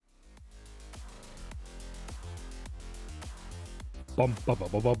Bum, bum, bum,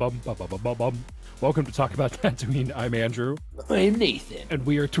 bum, bum, bum, bum, bum, bum, bum. Welcome to Talk About Tatooine. I'm Andrew. I'm Nathan. And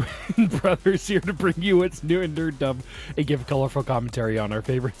we are twin brothers here to bring you what's new in nerddom and give colorful commentary on our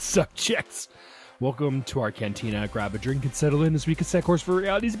favorite subjects. Welcome to our cantina. Grab a drink and settle in as we can set course for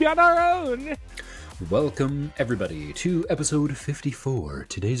realities beyond our own. Welcome, everybody, to episode 54.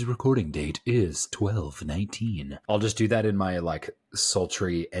 Today's recording date is 12/19. I'll just do that in my,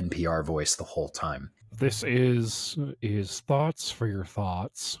 sultry NPR voice the whole time. This is Thoughts for Your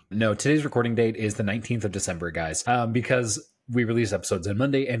Thoughts. No, today's recording date is the 19th of December, guys, because we release episodes on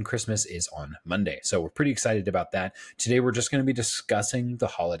Monday and Christmas is on Monday. So we're pretty excited about that. Today, we're just going to be discussing the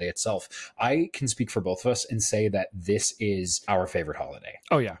holiday itself. I can speak for both of us and say that this is our favorite holiday.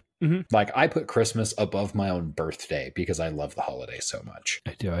 Oh, yeah. Mm-hmm. I put Christmas above my own birthday because I love the holiday so much.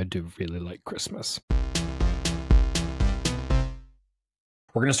 I do really like Christmas.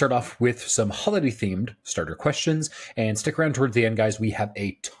 We're going to start off with some holiday-themed starter questions, and stick around towards the end, guys. We have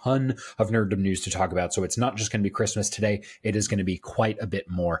a ton of nerddom news to talk about, so it's not just going to be Christmas today. It is going to be quite a bit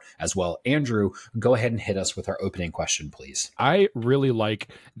more as well. Andrew, go ahead and hit us with our opening question, please. I really like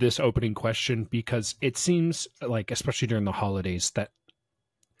this opening question because it seems like, especially during the holidays, that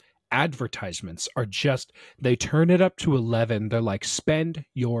advertisements are just, they turn it up to 11. They're like, spend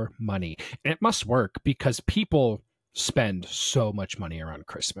your money. And it must work because people spend so much money around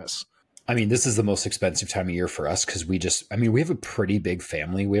Christmas. I mean, this is the most expensive time of year for us because we have a pretty big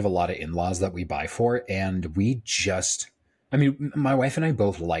family. We have a lot of in-laws that we buy for, and my wife and I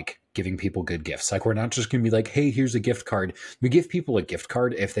both like giving people good gifts. Like, we're not just going to be like, hey, here's a gift card. We give people a gift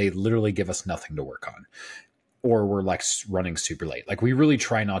card if they literally give us nothing to work on, or we're running super late. We really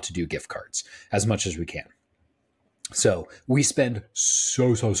try not to do gift cards as much as we can. So we spend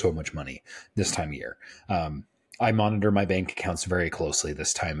so much money this time of year. I monitor my bank accounts very closely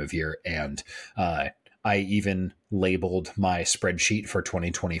this time of year, and I even labeled my spreadsheet for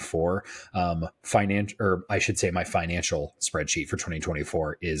 2024. My financial spreadsheet for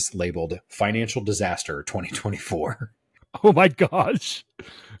 2024 is labeled Financial Disaster 2024. Oh my gosh.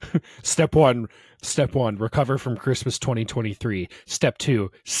 Step one, recover from Christmas 2023. Step 2,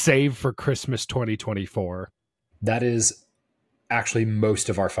 save for Christmas 2024. That is actually most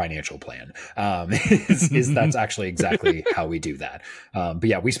of our financial plan. That's actually exactly how we do that. But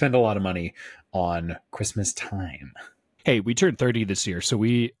yeah, we spend a lot of money on Christmas time. Hey, we turned 30 this year, so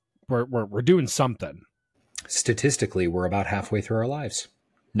we're doing something. Statistically, we're about halfway through our lives.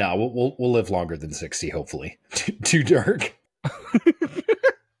 No, we'll live longer than 60, hopefully. Too dark.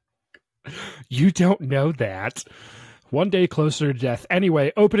 You don't know that. One day closer to death.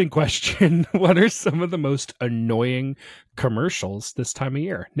 Anyway, opening question. What are some of the most annoying commercials this time of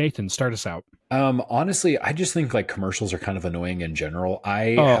year? Nathan, start us out. Honestly, I just think commercials are kind of annoying in general.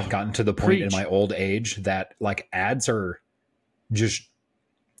 I have gotten to the point in my old age that ads are just,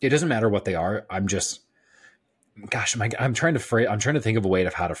 it doesn't matter what they are. I'm trying to think of a way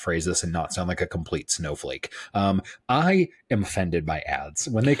of how to phrase this and not sound like a complete snowflake. I am offended by ads.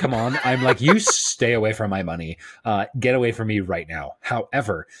 When they come on, I'm like, you stay away from my money. Get away from me right now.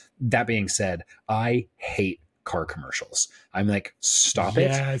 However, that being said, I hate car commercials. I'm like, stop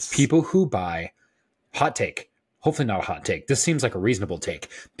it. People who buy, hot take, hopefully not a hot take. This seems like a reasonable take.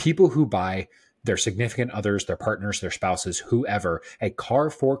 People who buy their significant others, their partners, their spouses, whoever, a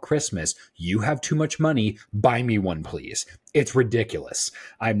car for Christmas. You have too much money. Buy me one, please. It's ridiculous.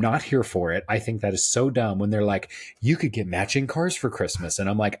 I'm not here for it. I think that is so dumb when they're like, you could get matching cars for Christmas. And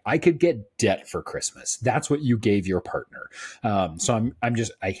I'm like, I could get debt for Christmas. That's what you gave your partner. So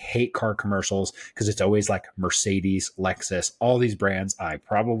I hate car commercials because it's always like Mercedes, Lexus, all these brands I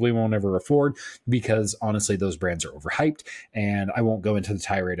probably won't ever afford because honestly, those brands are overhyped. And I won't go into the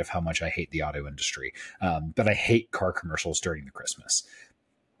tirade of how much I hate the auto industry. But I hate car commercials during the Christmas.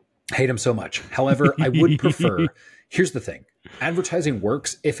 Hate them so much. However, I would prefer, here's the thing. Advertising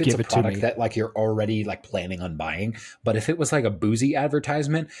works if it's a product that you're already planning on buying. But if it was a boozy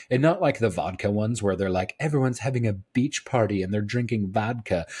advertisement and not like the vodka ones where they're like, everyone's having a beach party and they're drinking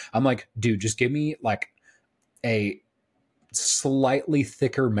vodka. I'm like, dude, just give me a slightly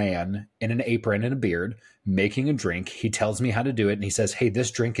thicker man in an apron and a beard making a drink. He tells me how to do it and he says, hey,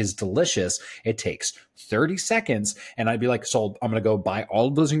 this drink is delicious. It takes 30 seconds. And I'd be like, sold. I'm going to go buy all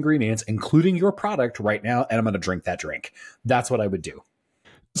of those ingredients, including your product right now. And I'm going to drink that drink. That's what I would do.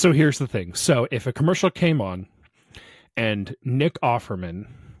 So here's the thing. So if a commercial came on and Nick Offerman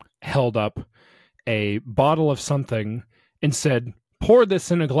held up a bottle of something and said, pour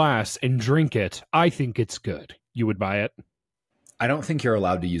this in a glass and drink it, I think it's good. You would buy it? I don't think you're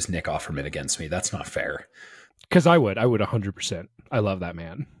allowed to use Nick Offerman against me. That's not fair. Because I would 100%. I love that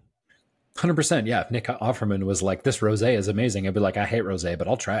man. 100%. Yeah. If Nick Offerman was like, this rosé is amazing, I'd be like, I hate rosé, but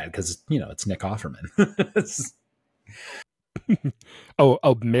I'll try it because, it's Nick Offerman.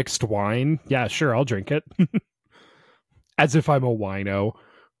 Oh, mixed wine? Yeah, sure, I'll drink it. As if I'm a wino.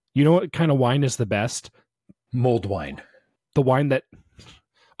 You know what kind of wine is the best? Mulled wine. The wine that...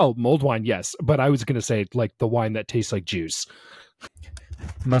 Oh, mulled wine, yes. But I was going to say, like, the wine that tastes like juice.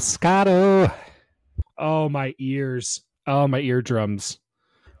 Moscato. Oh, my ears. Oh, my eardrums.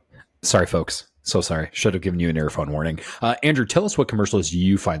 Sorry, folks. So sorry. Should have given you an earphone warning. Andrew, tell us what commercials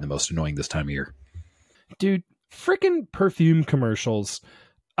you find the most annoying this time of year. Dude, freaking perfume commercials.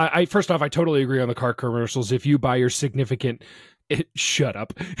 I first off, I totally agree on the car commercials. If you buy your significant... shut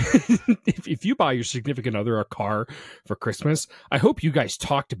up. if you buy your significant other a car for Christmas, I hope you guys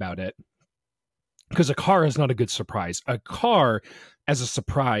talked about it. Because a car is not a good surprise. A car as a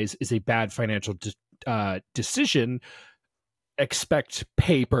surprise is a bad financial decision. Expect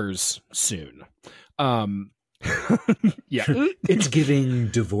papers soon. Yeah. It's giving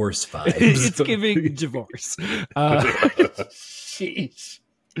divorce vibes. It's giving divorce. Sheesh.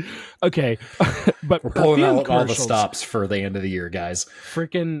 Okay, but we're pulling out all the stops for the end of the year, guys.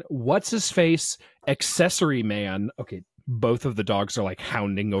 Freaking what's his face? Accessory man. Okay, both of the dogs are like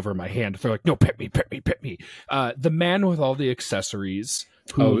hounding over my hand. They're like, no, pet me, pet me, pet me. The man with all the accessories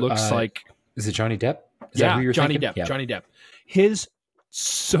who looks like... Is it Johnny Depp? Is that who you're Johnny thinking? Depp. Yeah. Johnny Depp. He's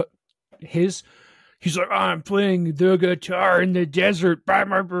like, I'm playing the guitar in the desert by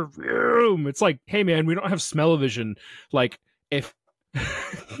my perfume. It's like, hey man, we don't have smell-o-vision. Like, if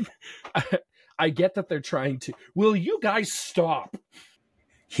I get that they're trying to... Will you guys stop?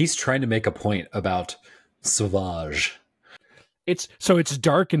 He's trying to make a point about Sauvage. It's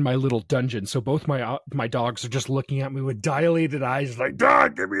dark in my little dungeon, so both my dogs are just looking at me with dilated eyes like,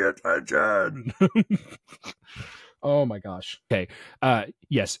 dog, give me attention. Oh my gosh. Okay.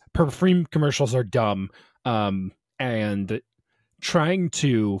 Yes, perfume commercials are dumb. And trying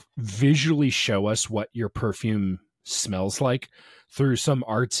to visually show us what your perfume smells like through some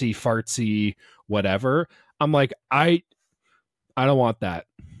artsy fartsy whatever. I'm like, I don't want that.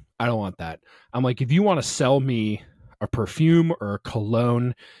 I don't want that. I'm like, if you want to sell me a perfume or a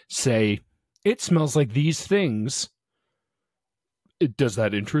cologne, say it smells like these things. Does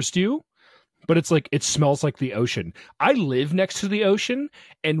that interest you? But it's like, it smells like the ocean. I live next to the ocean,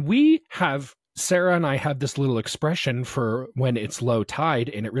 and Sarah and I have this little expression for when it's low tide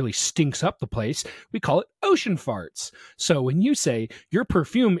and it really stinks up the place. We call it ocean farts. So when you say your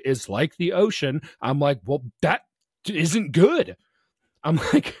perfume is like the ocean, I'm like, well, that isn't good. I'm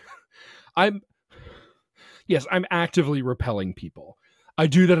like, I'm actively repelling people. I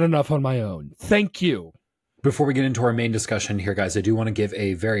do that enough on my own. Thank you. Before we get into our main discussion here, guys, I do want to give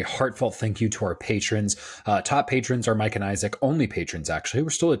a very heartfelt thank you to our patrons. Top patrons are Mike and Isaac. Only patrons, actually.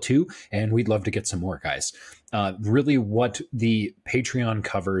 We're still at 2, and we'd love to get some more, guys. Really, what the Patreon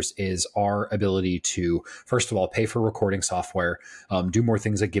covers is our ability to, first of all, pay for recording software, do more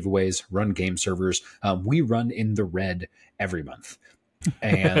things like giveaways, run game servers. We run in the red every month.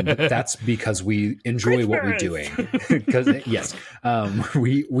 And that's because we enjoy what we're doing. Because yes,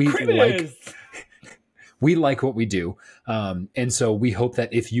 we like what we do. And so we hope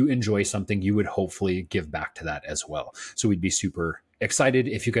that if you enjoy something, you would hopefully give back to that as well. So we'd be super excited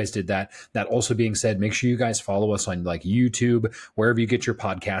if you guys did that. That also being said, make sure you guys follow us on like YouTube, wherever you get your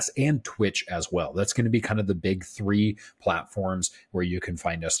podcasts, and Twitch as well. That's going to be kind of the big 3 platforms where you can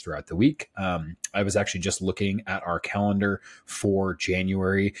find us throughout the week. I was actually just looking at our calendar for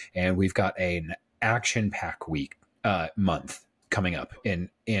January, and we've got an action-packed month coming up in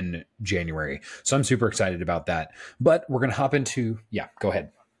January. So I'm super excited about that. But we're going to hop into... Yeah, go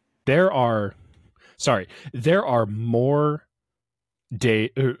ahead. There are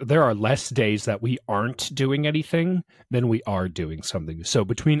less days that we aren't doing anything than we are doing something. So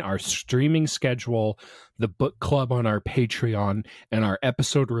between our streaming schedule, the book club on our Patreon, and our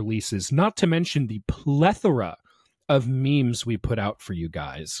episode releases, not to mention the plethora of memes we put out for you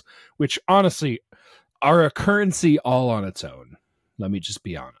guys, which honestly are a currency all on its own. Let me just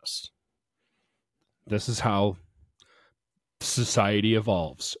be honest. This is how society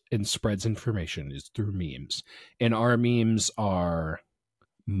evolves and spreads information, is through memes. And our memes are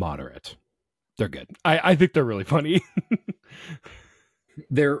moderate. They're good. I think they're really funny.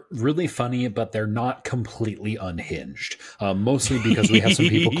 They're really funny, but they're not completely unhinged. Mostly because we have some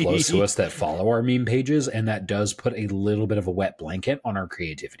people close to us that follow our meme pages, and that does put a little bit of a wet blanket on our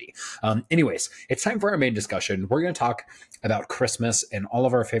creativity. Anyways, it's time for our main discussion. We're going to talk about Christmas and all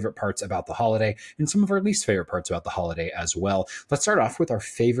of our favorite parts about the holiday, and some of our least favorite parts about the holiday as well. Let's start off with our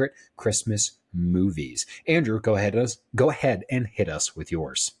favorite Christmas movies. Andrew, go ahead and hit us with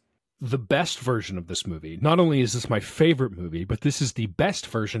yours. the best version of this movie. Not only is this my favorite movie, but this is the best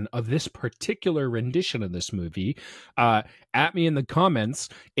version of this particular rendition of this movie. At me in the comments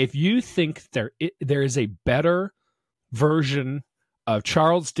if you think there is a better version of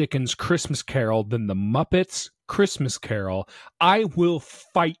Charles Dickens' Christmas Carol than the Muppets Christmas Carol. I will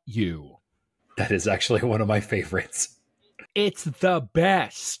fight you. That is actually one of my favorites. It's the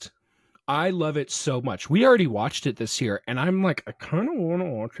best. I love it so much. We already watched it this year, and I'm like, I kind of want to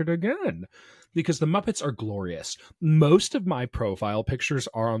watch it again because the Muppets are glorious. Most of my profile pictures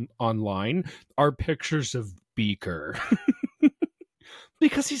online are pictures of Beaker.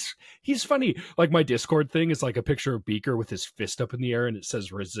 Because he's funny. Like my Discord thing is like a picture of Beaker with his fist up in the air and it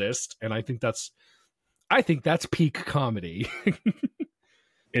says resist. And I think that's peak comedy.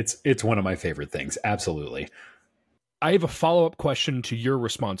 It's one of my favorite things. Absolutely. I have a follow-up question to your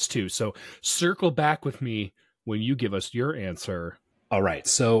response too. So circle back with me when you give us your answer. All right.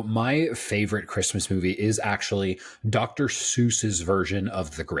 So my favorite Christmas movie is actually Dr. Seuss's version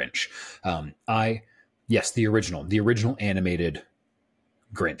of The Grinch. Yes, the original animated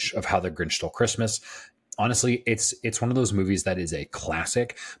Grinch, of How the Grinch Stole Christmas. Honestly, it's one of those movies that is a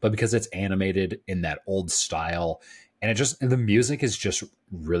classic, but because it's animated in that old style, and the music is just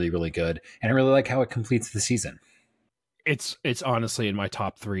really, really good, and I really like how it completes the season. It's honestly in my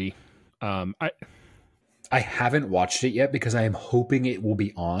top 3. I haven't watched it yet because I am hoping it will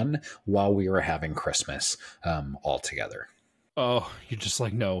be on while we are having Christmas all together. Oh, you're just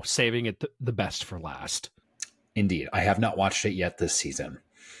like, no, saving it the best for last. Indeed. I have not watched it yet this season.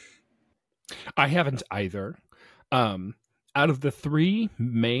 I haven't either. Out of the 3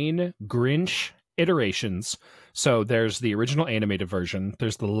 main Grinch iterations, so there's the original animated version,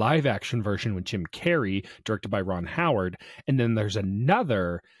 there's the live action version with Jim Carrey, directed by Ron Howard, and then there's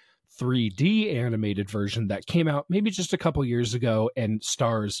another 3D animated version that came out maybe just a couple years ago and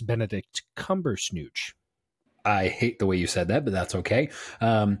stars Benedict Cumbersnooch. I hate the way you said that, but that's okay.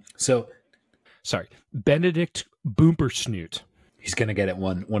 Sorry, Benedict Boopersnoot. He's going to get it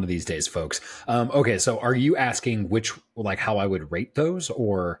one of these days, folks. Okay, so are you asking how I would rate those,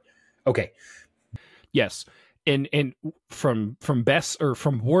 or okay? Yes, and from best or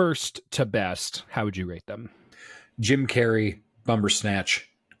from worst to best, how would you rate them? Jim Carrey, Bumbersnatch,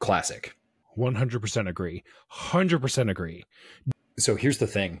 classic. 100% agree. 100% agree. So here's the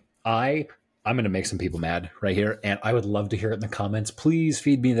thing. I'm going to make some people mad right here, and I would love to hear it in the comments. Please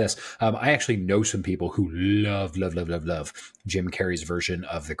feed me this. I actually know some people who love Jim Carrey's version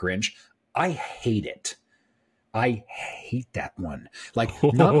of The Grinch. I hate it. I hate that one. Like,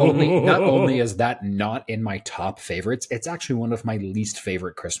 not only is that not in my top favorites, it's actually one of my least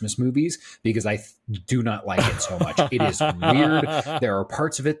favorite Christmas movies because I do not like it so much. It is weird. There are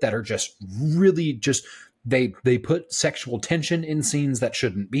parts of it that are just really just... They put sexual tension in scenes that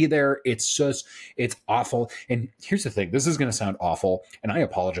shouldn't be there. It's awful. And here's the thing. This is going to sound awful, and I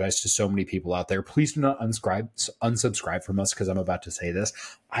apologize to so many people out there. Please do not unsubscribe from us because I'm about to say this.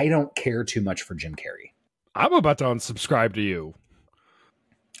 I don't care too much for Jim Carrey. I'm about to unsubscribe to you.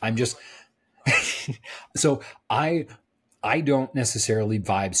 I'm just... So I don't necessarily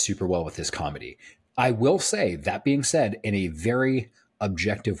vibe super well with this comedy. I will say, that being said, in a very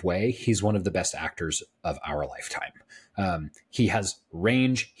objective way, he's one of the best actors of our lifetime. He has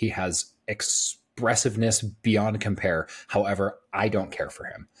range, he has expressiveness beyond compare. However, I don't care for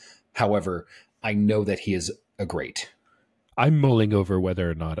him. However, I know that he is a great. I'm mulling over whether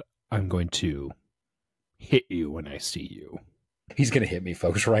or not I'm going to hit you when I see you. He's going to hit me,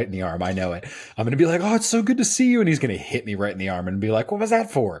 folks, right in the arm. I know it. I'm going to be like, oh, it's so good to see you. And he's going to hit me right in the arm and be like, what was that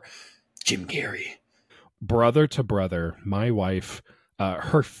for? Jim Carrey. Brother to brother, my wife...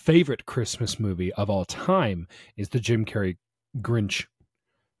 her favorite Christmas movie of all time is the Jim Carrey Grinch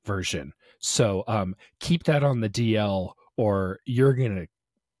version. So keep that on the DL or you're gonna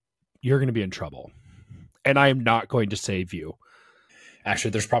be in trouble. And I am not going to save you.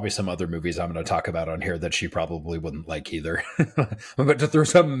 Actually, there's probably some other movies I'm going to talk about on here that she probably wouldn't like either. I'm about to throw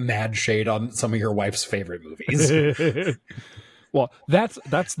some mad shade on some of your wife's favorite movies. Well, that's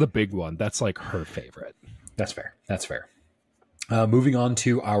the big one. That's like her favorite. That's fair. Moving on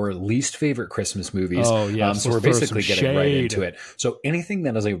to our least favorite Christmas movies. Oh, yeah. So we're basically getting right into it. So anything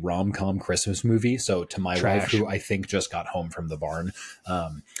that is a rom-com Christmas movie. So to my wife, who I think just got home from the barn,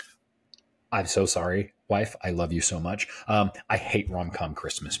 I'm so sorry, wife. I love you so much. I hate rom-com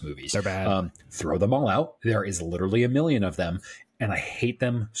Christmas movies. They're bad. Throw them all out. There is literally a million of them, and I hate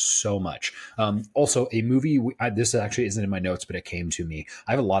them so much. Also, a movie, this actually isn't in my notes, but it came to me.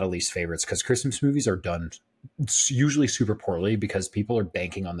 I have a lot of least favorites because Christmas movies are done usually super poorly because people are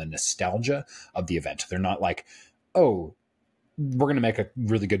banking on the nostalgia of the event. They're not like, oh, we're going to make a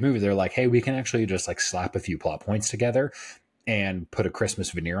really good movie. They're like, hey, we can actually just like slap a few plot points together and put a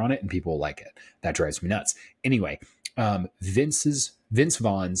Christmas veneer on it and people will like it. That drives me nuts. Anyway, Vince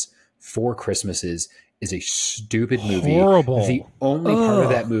Vaughn's Four Christmases is a stupid movie. Horrible. The only part of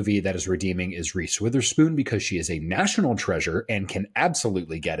that movie that is redeeming is Reese Witherspoon, because she is a national treasure and can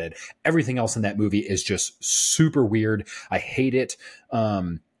absolutely get it. Everything else in that movie is just super weird. I hate it.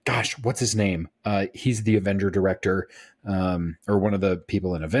 Gosh, what's his name? He's the Avenger director, or one of the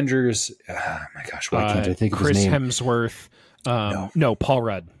people in Avengers. Oh my gosh, why can't I think of his name? Chris Hemsworth. No, Paul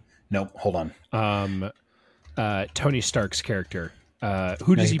Rudd. No, hold on. Tony Stark's character.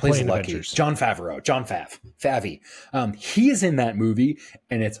 Who does he play in Lucky? Avengers? Jon Favreau. Favy. He is in that movie,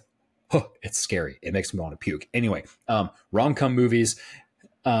 and it's scary. It makes me want to puke. Anyway, rom-com movies.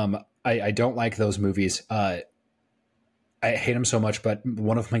 I don't like those movies. I hate them so much, but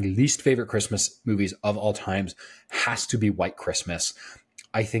one of my least favorite Christmas movies of all times has to be White Christmas.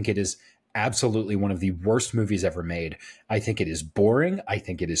 I think it is absolutely one of the worst movies ever made. I think it is boring. I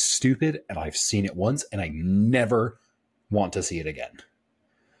think it is stupid, and I've seen it once, and I never want to see it again.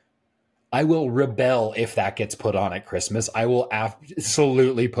 I will rebel if that gets put on at Christmas. I will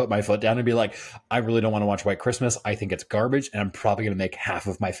absolutely put my foot down and be like, I really don't want to watch White Christmas. I think it's garbage, and I'm probably going to make half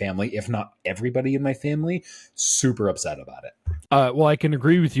of my family, if not everybody in my family, super upset about it. Well, I can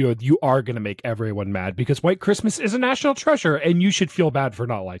agree with you. You are going to make everyone mad because White Christmas is a national treasure, and you should feel bad for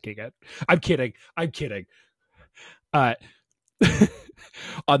not liking it. I'm kidding. On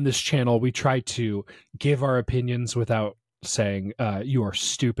this channel, we try to give our opinions without saying you are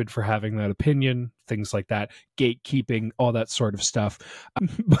stupid for having that opinion, things like that, gatekeeping, all that sort of stuff.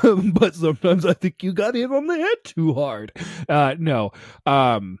 But sometimes I think you got hit on the head too hard. No,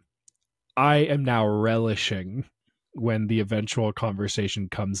 I am now relishing when the eventual conversation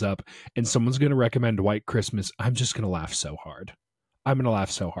comes up and someone's going to recommend White Christmas. I'm just going to laugh so hard.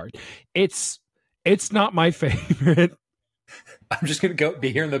 It's not my favorite. I'm just going to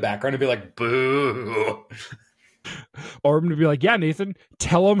be here in the background and be like, boo. Or I'm going to be like, yeah, Nathan,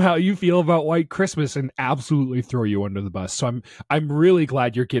 tell them how you feel about White Christmas and absolutely throw you under the bus. So I'm really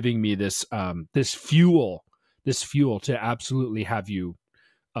glad you're giving me this fuel to absolutely have you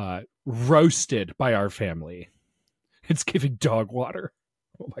roasted by our family. It's giving dog water.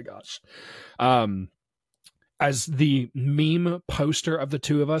 Oh my gosh. As the meme poster of the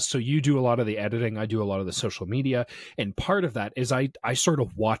two of us, so you do a lot of the editing, I do a lot of the social media, and part of that is I sort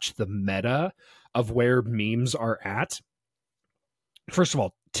of watch the meta of where memes are at. First of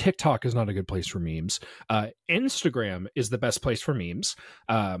all, TikTok is not a good place for memes. Instagram is the best place for memes.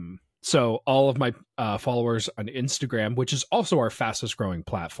 So all of my followers on Instagram, which is also our fastest growing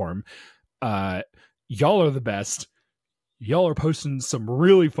platform, y'all are the best. Y'all are posting some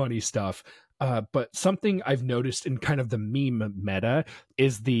really funny stuff. But something I've noticed in kind of the meme meta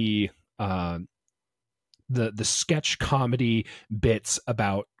is the sketch comedy bits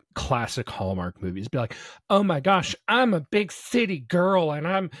about classic Hallmark movies. Be like, oh my gosh, I'm a big city girl and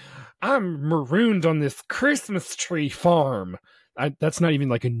I'm marooned on this Christmas tree farm. That's not even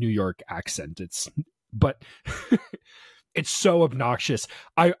like a New York accent. But it's so obnoxious.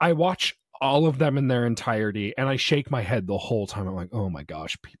 I watch all of them in their entirety and I shake my head the whole time. I'm like, oh my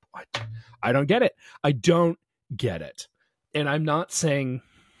gosh, people, I don't get it. I don't get it. And I'm not saying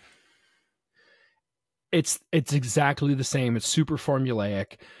it's exactly the same. It's super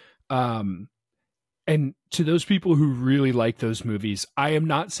formulaic. And to those people who really like those movies, I am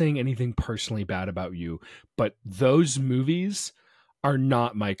not saying anything personally bad about you, but those movies are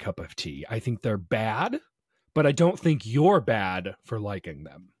not my cup of tea. I think they're bad, but I don't think you're bad for liking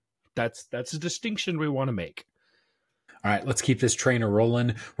them. That's a distinction we want to make. All right, let's keep this train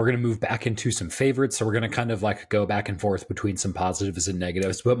rolling. We're going to move back into some favorites. So we're going to kind of like go back and forth between some positives and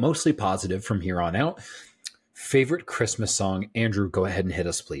negatives, but mostly positive from here on out. Favorite Christmas song? Andrew, go ahead and hit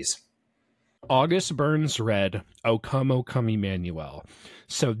us, please. August Burns Red, O Come, Emmanuel.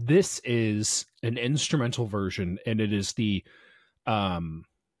 So this is an instrumental version, and it is the, I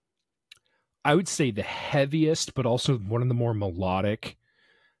would say the heaviest, but also one of the more melodic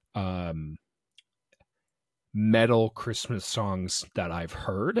metal Christmas songs that I've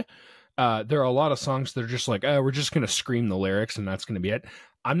heard. There are a lot of songs that are just like, oh, we're just going to scream the lyrics and that's going to be it.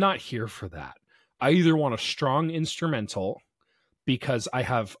 I'm not here for that. I either want a strong instrumental, because I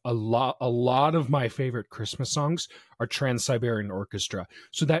have a lot of my favorite Christmas songs are Trans-Siberian Orchestra.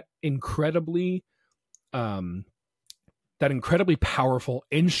 So that incredibly powerful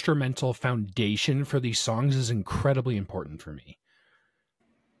instrumental foundation for these songs is incredibly important for me.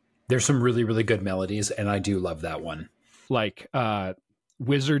 There's some really, really good melodies, and I do love that one. Like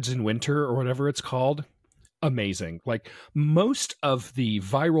Wizards in Winter or whatever it's called. amazing. Like most of the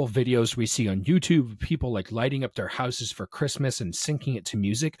viral videos we see on YouTube, people like lighting up their houses for Christmas and syncing it to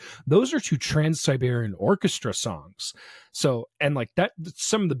music, those are to Trans-Siberian Orchestra songs. So, and like that's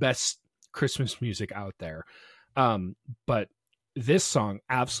some of the best Christmas music out there. But this song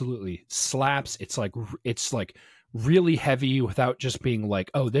absolutely slaps. It's like really heavy without just being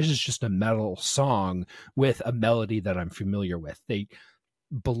like, oh, this is just a metal song with a melody that I'm familiar with. They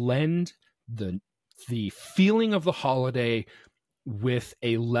blend the feeling of the holiday with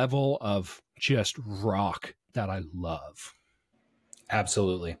a level of just rock that I love.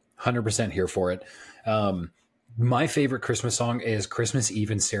 Absolutely. 100% here for it. My favorite Christmas song is Christmas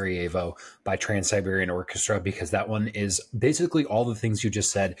Eve in Sarajevo by Trans-Siberian Orchestra, because that one is basically all the things you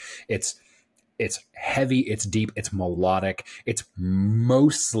just said. It's heavy, it's deep, it's melodic, it's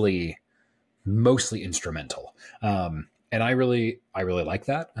mostly instrumental. And I really like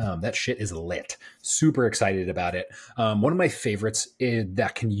that. That shit is lit. Super excited about it. One of my favorites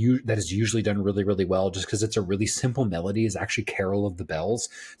that is usually done really, really well, just because it's a really simple melody, is actually Carol of the Bells.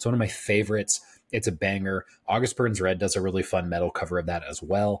 It's one of my favorites. It's a banger. August Burns Red does a really fun metal cover of that as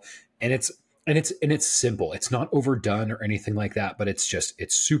well. And it's simple. It's not overdone or anything like that, but it's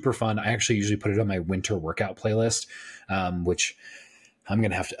super fun. I actually usually put it on my winter workout playlist, which I'm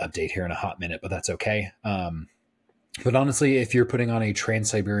going to have to update here in a hot minute, but that's okay. But honestly, if you're putting on a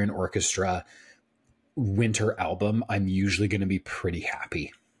Trans-Siberian Orchestra winter album, I'm usually going to be pretty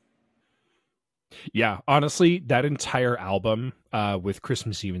happy. Yeah, honestly, that entire album with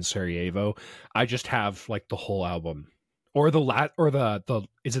Christmas Eve in Sarajevo, I just have like the whole album, or the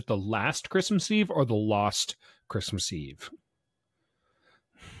is it the last Christmas Eve or the Lost Christmas Eve?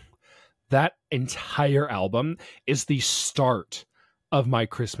 That entire album is the start of my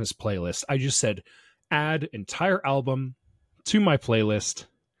Christmas playlist. I just said, add entire album to my playlist.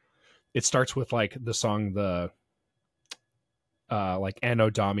 It starts with like the song, like Anno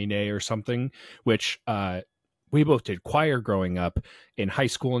Domine or something, which we both did choir growing up in high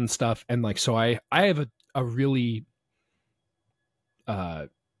school and stuff. And like, so I have a really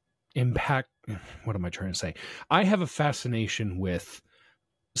impact. What am I trying to say? I have a fascination with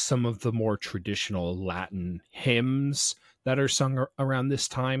some of the more traditional Latin hymns that are sung around this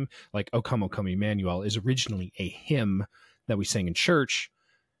time. Like O Come, Emmanuel is originally a hymn that we sang in church.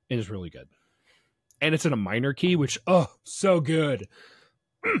 It is really good. And it's in a minor key, which, oh, so good.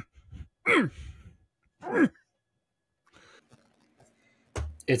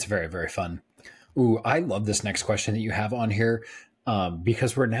 It's very, very fun. Ooh, I love this next question that you have on here,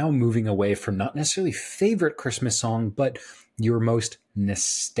 because we're now moving away from not necessarily favorite Christmas song, but your most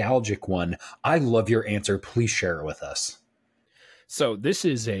nostalgic one. I love your answer. Please share it with us. So this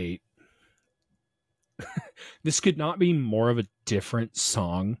is this could not be more of a different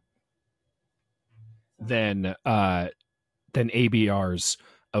song than ABR's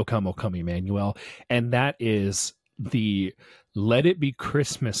O Come, Emmanuel. And that is the Let It Be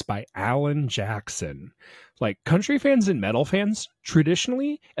Christmas by Alan Jackson. Like country fans and metal fans,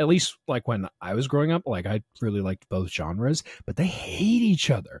 traditionally, at least like when I was growing up, like I really liked both genres, but they hate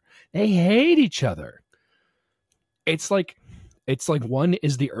each other. It's like one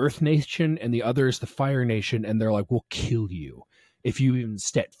is the Earth Nation and the other is the Fire Nation, and they're like, we'll kill you if you even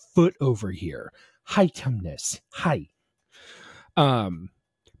step foot over here. Hi, Tumnus. Hi.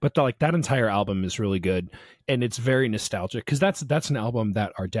 But like that entire album is really good, and it's very nostalgic because that's an album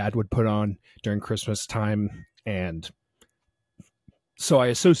that our dad would put on during Christmas time, and so I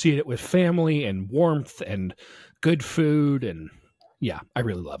associate it with family and warmth and good food, and yeah, I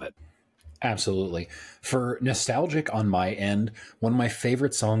really love it. Absolutely. For nostalgic on my end, one of my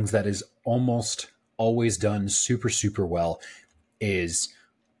favorite songs that is almost always done super, super well is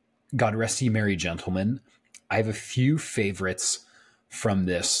God Rest Ye Merry Gentlemen. I have a few favorites from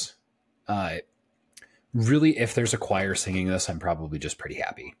this. Really, if there's a choir singing this, I'm probably just pretty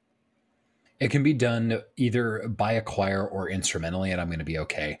happy. It can be done either by a choir or instrumentally, and I'm going to be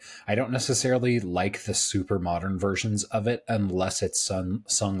okay. I don't necessarily like the super modern versions of it unless it's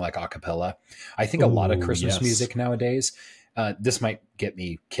sung like a cappella. I think a lot of Christmas music nowadays, this might get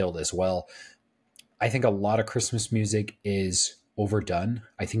me killed as well. I think a lot of Christmas music is overdone.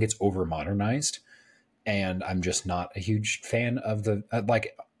 I think it's over modernized, and I'm just not a huge fan of the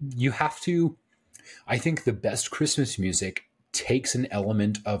you have to. I think the best Christmas music takes an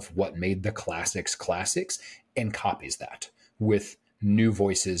element of what made the classics and copies that with new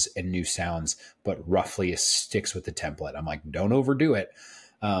voices and new sounds, but roughly sticks with the template. I'm like, don't overdo it.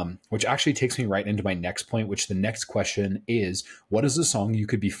 which actually takes me right into my next point, which the next question is, what is a song you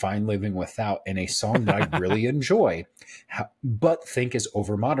could be fine living without, and a song that I really enjoy, but think is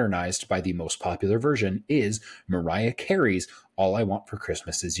over-modernized by the most popular version is Mariah Carey's All I Want for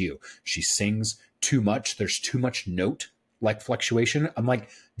Christmas Is You. She sings too much. There's too much note like fluctuation. I'm like,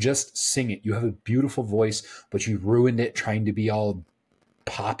 just sing it. You have a beautiful voice, but you ruined it trying to be all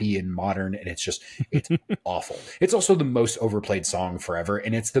poppy and modern, and it's awful. It's also the most overplayed song forever,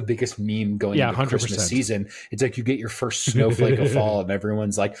 and it's the biggest meme going into 100%. Christmas season. It's like you get your first snowflake of fall, and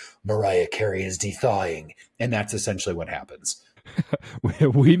everyone's like, Mariah Carey is de-thawing, and that's essentially what happens.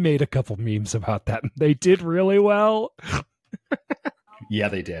 We made a couple memes about that, and they did really well. Yeah,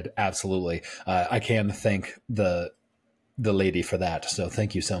 they did. Absolutely. I can thank the lady for that, so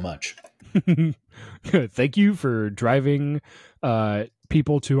thank you so much. Thank you for driving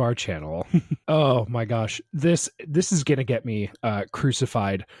people to our channel. Oh my gosh, this is gonna get me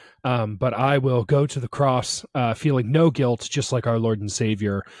crucified, but I will go to the cross feeling no guilt, just like our Lord and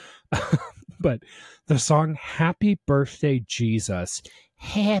Savior. But the song Happy Birthday Jesus,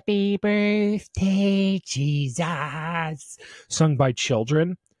 Happy Birthday Jesus, sung by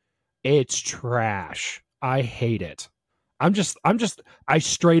children, it's trash. I hate it. I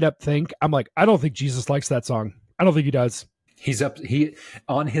straight up think, I'm like, I don't think Jesus likes that song. I don't think he does. He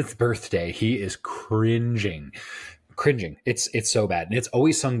on his birthday, he is cringing. It's so bad. And it's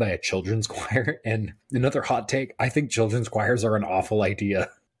always sung by a children's choir. And another hot take, I think children's choirs are an awful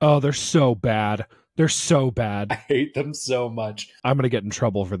idea. Oh, they're so bad. They're so bad. I hate them so much. I'm going to get in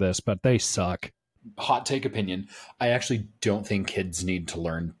trouble for this, but they suck. Hot take opinion. I actually don't think kids need to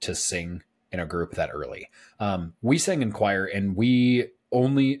learn to sing in a group that early. We sang in choir, and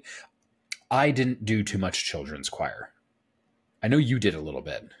I didn't do too much children's choir. I know you did a little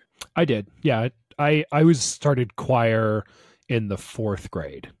bit. I did. Yeah. I started choir in the 4th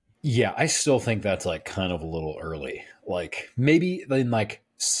grade. Yeah. I still think that's like kind of a little early, like maybe in like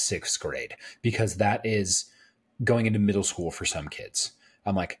 6th grade, because that is going into middle school for some kids.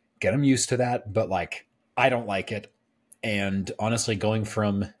 I'm like, get them used to that. But like, I don't like it. And honestly, going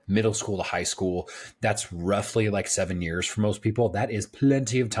from middle school to high school, that's roughly like 7 years for most people. That is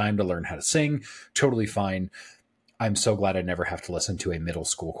plenty of time to learn how to sing. Totally fine. I'm so glad I never have to listen to a middle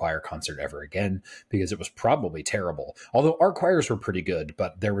school choir concert ever again, because it was probably terrible. Although our choirs were pretty good,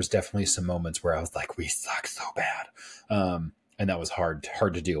 but there was definitely some moments where I was like, we suck so bad. And that was hard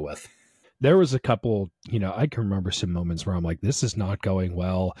to deal with. There was a couple, I can remember some moments where I'm like, this is not going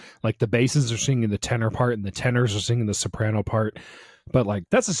well. Like the basses are singing the tenor part and the tenors are singing the soprano part. But like,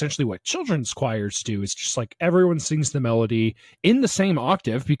 that's essentially what children's choirs do. It's just like everyone sings the melody in the same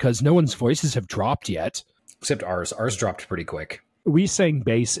octave because no one's voices have dropped yet. Except ours. Ours dropped pretty quick. We sang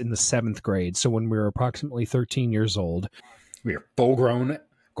bass in the 7th grade. So when we were approximately 13 years old. We are full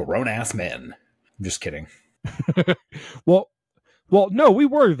grown-ass men. I'm just kidding. Well, no, we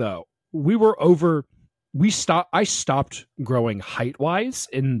were, though. We were over. I stopped growing height-wise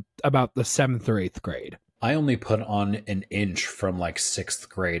in about the 7th or 8th grade. I only put on an inch from like 6th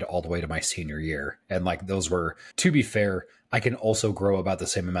grade all the way to my senior year. And like those were, to be fair, I can also grow about the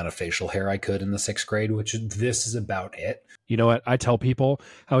same amount of facial hair I could in the 6th grade, which this is about it. You know what? I tell people,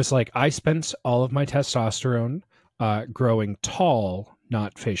 I was like, I spent all of my testosterone growing tall,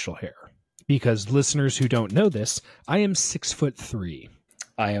 not facial hair. Because listeners who don't know this, I am 6'3".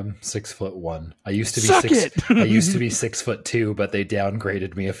 I am 6'1". I used to be Suck it! I used to be 6'2", but they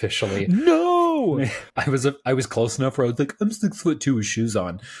downgraded me officially. No, I was close enough where I was like, I'm 6'2" with shoes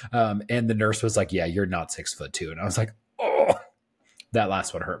on, and the nurse was like, "Yeah, you're not 6'2", and I was like, "Oh, that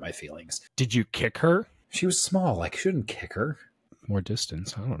last one hurt my feelings." Did you kick her? She was small. Like, shouldn't kick her. More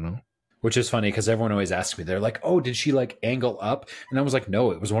distance. I don't know. Which is funny because everyone always asks me, they're like, "Oh, did she like angle up?" And I was like, "No,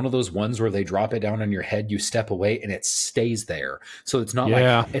 it was one of those ones where they drop it down on your head, you step away, and it stays there. So it's not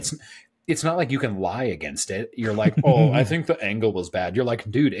like it's not like you can lie against it. You're like, oh, I think the angle was bad. You're like,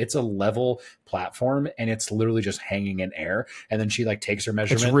 dude, it's a level platform, and it's literally just hanging in air. And then she like takes her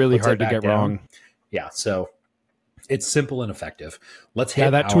measurement. It's really hard to get wrong. Yeah, so it's simple and effective. Let's hit. Yeah,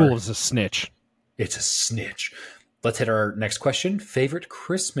 that tool is a snitch. It's a snitch. Let's hit our next question. Favorite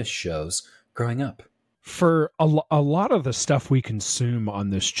Christmas shows growing up? For a lot of the stuff we consume on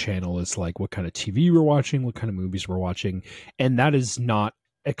this channel is like what kind of TV we're watching, what kind of movies we're watching. And that is not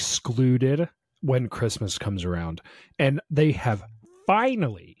excluded when Christmas comes around. And they have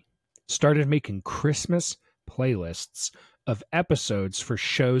finally started making Christmas playlists of episodes for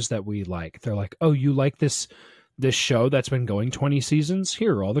shows that we like. They're like, oh, you like this show that's been going 20 seasons?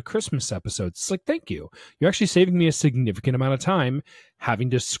 Here are all the Christmas episodes. It's like, thank you. You're actually saving me a significant amount of time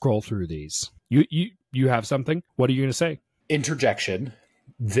having to scroll through these. You have something? What are you going to say? Interjection.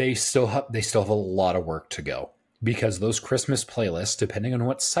 they still have a lot of work to go, because those Christmas playlists, depending on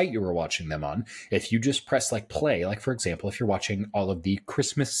what site you were watching them on, if you just press like play, like for example, if you're watching all of the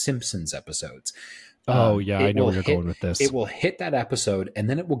Christmas Simpsons episodes, Oh yeah, I know where you're going with this. it will hit that episode and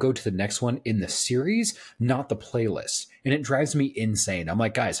then it will go to the next one in the series, not the playlist. And it drives me insane. I'm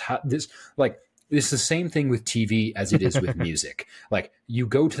like, guys, it's the same thing with TV as it is with music. Like, you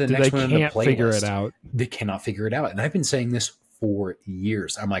go to the next one in the playlist. They can't figure it out. They cannot figure it out. And I've been saying this for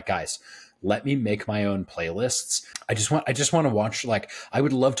years. I'm like, guys, let me make my own playlists. I just want to watch, like, I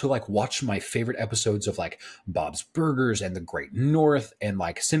would love to like watch my favorite episodes of like Bob's Burgers and The Great North and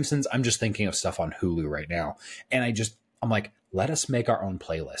like Simpsons. I'm just thinking of stuff on Hulu right now. And I'm like, let us make our own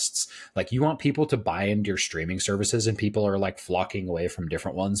playlists. Like, you want people to buy into your streaming services, and people are like flocking away from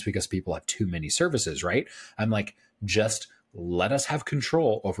different ones because people have too many services, right? I'm like, just let us have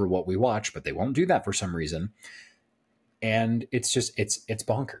control over what we watch, but they won't do that for some reason. And it's just, it's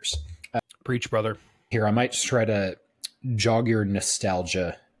bonkers. Preach, brother. Here, I might just try to jog your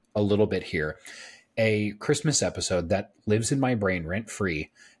nostalgia a little bit here. A Christmas episode that lives in my brain rent-free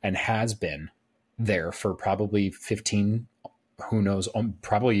and has been there for probably 15, who knows,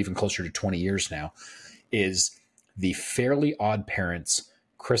 probably even closer to 20 years now, is the Fairly Odd Parents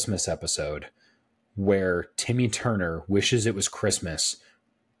Christmas episode where Timmy Turner wishes it was Christmas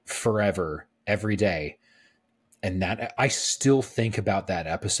forever, every day. And that, I still think about that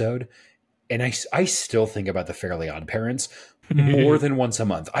episode. And I still think about the Fairly Odd Parents more than once a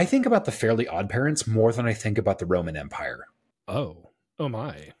month. I think about the Fairly Odd Parents more than I think about the Roman Empire. Oh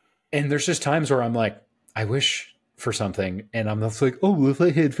my. And there's just times where I'm like, I wish for something. And I'm just like, oh, well, if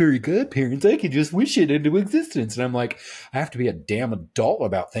I had fairy godparents, I could just wish it into existence. And I'm like, I have to be a damn adult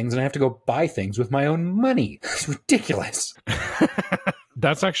about things, and I have to go buy things with my own money. It's ridiculous.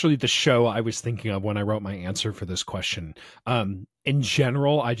 That's actually the show I was thinking of when I wrote my answer for this question. In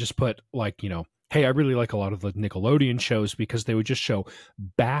general, I just put like, hey, I really like a lot of the Nickelodeon shows because they would just show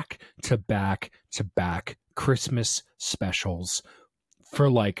back to back to back Christmas specials for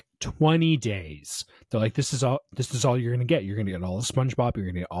like 20 days. They're like, this is all you're going to get. You're going to get all the SpongeBob. You're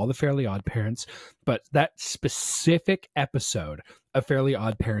going to get all the Fairly Odd Parents. But that specific episode of Fairly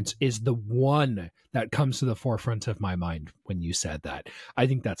Odd Parents is the one that comes to the forefront of my mind when you said that. I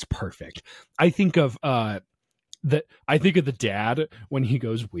think that's perfect. I think of the dad when he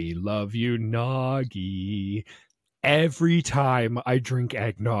goes, "We love you, Noggy." Every time I drink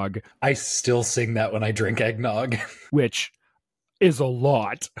eggnog, I still sing that when I drink eggnog, which is a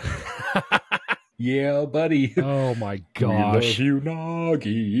lot. Yeah, buddy. Oh my gosh. We love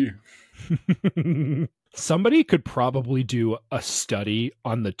you, Noggy. Somebody could probably do a study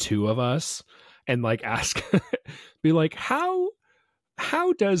on the two of us and like ask, be like, how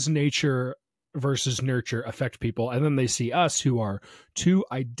does nature versus nurture affect people? And then they see us, who are two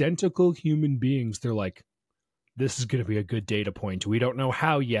identical human beings. They're like, this is going to be a good data point. We don't know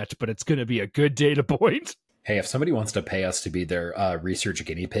how yet, but it's going to be a good data point. Hey, if somebody wants to pay us to be their research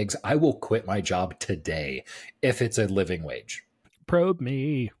guinea pigs, I will quit my job today if it's a living wage. Probe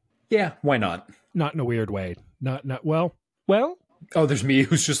me. Yeah, why not? Not in a weird way. Not well. Oh, there's me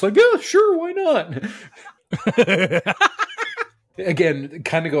who's just like, yeah, sure, why not? Again,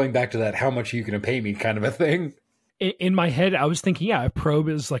 kind of going back to that, how much are you going to pay me kind of a thing. In my head, I was thinking, yeah, a probe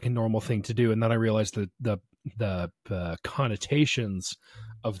is like a normal thing to do. And then I realized that the connotations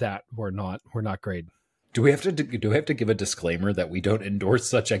of that were not great. Do we have to give a disclaimer that we don't endorse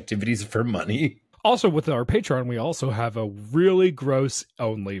such activities for money? Also, with our Patreon, we also have a really gross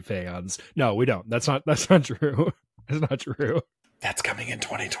OnlyFans. No, we don't. That's not true. That's not true. That's coming in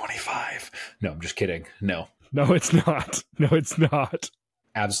 2025. No, I'm just kidding. No, it's not. No, it's not.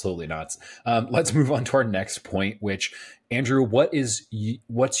 Absolutely not. Let's move on to our next point, which, Andrew,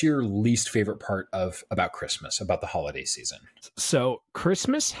 what's your least favorite part about Christmas, about the holiday season? So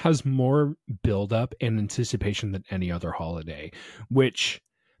Christmas has more buildup and anticipation than any other holiday, which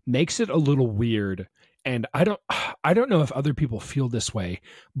makes it a little weird. And I don't know if other people feel this way,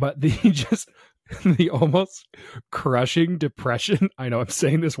 but the almost crushing depression. I know I'm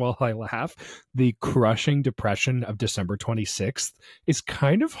saying this while I laugh. The crushing depression of December 26th is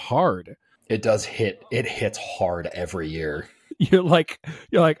kind of hard. It does hit. It hits hard every year. You're like,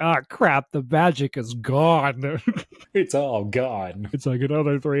 crap, the magic is gone. It's all gone. It's like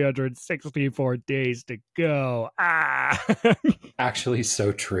another 364 days to go. Actually,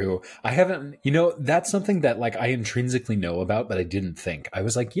 so true. I haven't, that's something that like I intrinsically know about, but I didn't think. I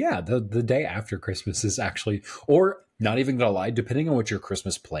was like, yeah, the day after Christmas is actually, or not even gonna lie, depending on what your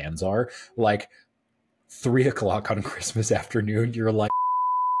Christmas plans are, like 3 o'clock on Christmas afternoon, you're like,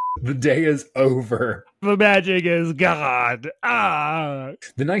 the day is over. The magic is gone. Ah.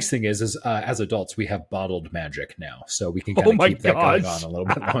 The nice thing is as adults, we have bottled magic now, so we can Oh kind of my keep that going gosh. on a little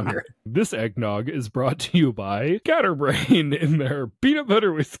bit longer. This eggnog is brought to you by Scatterbrain in their peanut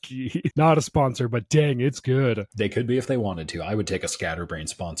butter whiskey. Not a sponsor, but dang, it's good. They could be if they wanted to. I would take a Scatterbrain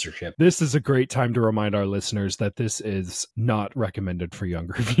sponsorship. This is a great time to remind our listeners that this is not recommended for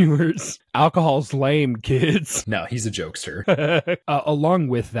younger viewers. Alcohol's lame, kids. No, he's a jokester. Along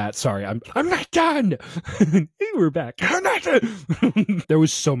with that, sorry, I'm not done. We're back. I'm not done. There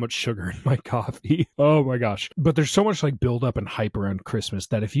was so much sugar in my coffee. Oh my gosh. But there's so much like build up and hype around Christmas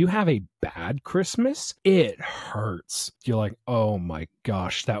that if you have a bad Christmas, it hurts. You're like, oh my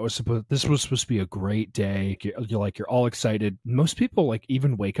gosh, this was supposed to be a great day. You're all excited. Most people like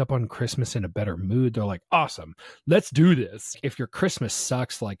even wake up on Christmas in a better mood. They're like, awesome, let's do this. If your Christmas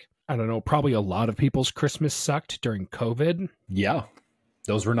sucks, like, I don't know, probably a lot of people's Christmas sucked during COVID. Yeah.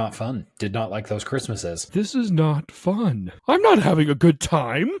 Those were not fun. Did not like those Christmases. This is not fun. I'm not having a good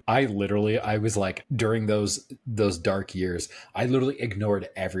time. I was like, during those dark years, I literally ignored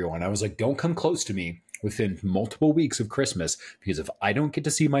everyone. I was like, don't come close to me within multiple weeks of Christmas, because if I don't get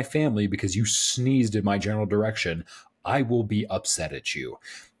to see my family because you sneezed in my general direction, I will be upset at you.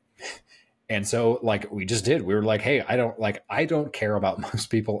 And so, like, we just did. We were like, hey, I don't care about most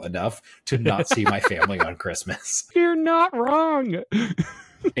people enough to not see my family on Christmas. You're not wrong.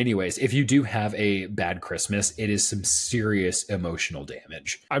 Anyways, if you do have a bad Christmas, it is some serious emotional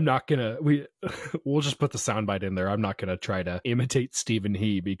damage. I'm not gonna, we'll just put the soundbite in there. I'm not gonna try to imitate Stephen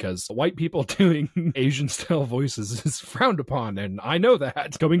He, because white people doing Asian style voices is frowned upon, and I know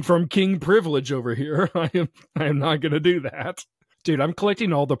that. Coming from King Privilege over here, I am not gonna do that. Dude, I'm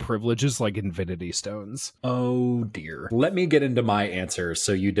collecting all the privileges like Infinity Stones. Oh dear. Let me get into my answer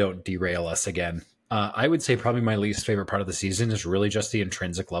so you don't derail us again. I would say probably my least favorite part of the season is really just the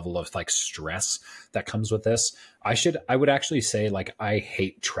intrinsic level of like stress that comes with this. I would actually say, like, I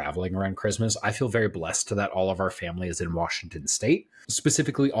hate traveling around Christmas. I feel very blessed that all of our family is in Washington State,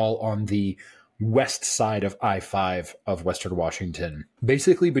 specifically all on the west side of I-5 of Western Washington,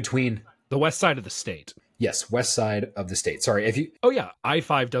 basically between the west side of the state. Yes, west side of the state. Sorry, if you... Oh yeah,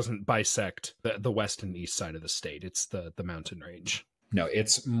 I-5 doesn't bisect the west and east side of the state. It's the mountain range. No,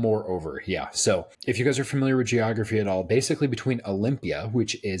 it's more over, yeah. So if you guys are familiar with geography at all, basically between Olympia,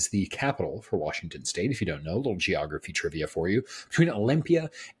 which is the capital for Washington State, if you don't know, a little geography trivia for you, between Olympia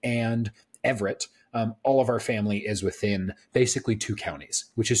and Everett, all of our family is within basically 2 counties,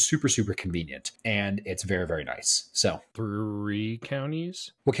 which is super, super convenient. And it's very, very nice. So 3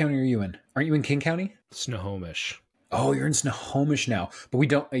 counties? What county are you in? Aren't you in King County? Snohomish. Oh, you're in Snohomish now. But we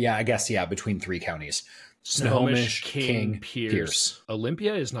don't, yeah, I guess, yeah, between 3 counties. Snohomish, King, Pierce.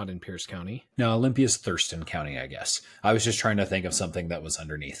 Olympia is not in Pierce County. No, Olympia's Thurston County, I guess. I was just trying to think of something that was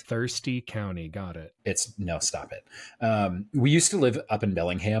underneath. Thirsty County, got it. No, stop it. We used to live up in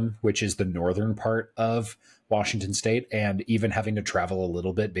Bellingham, which is the northern part of Washington State, and even having to travel a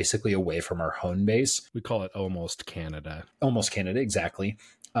little bit, basically away from our home base. We call it almost Canada. Almost Canada, exactly.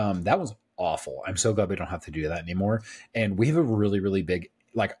 That was awful. I'm so glad we don't have to do that anymore. And we have a really, really big...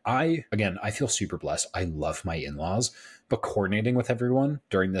 Like, I feel super blessed. I love my in-laws, but coordinating with everyone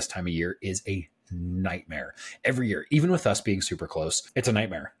during this time of year is a nightmare every year. Even with us being super close, it's a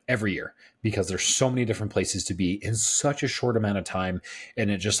nightmare every year because there's so many different places to be in such a short amount of time. And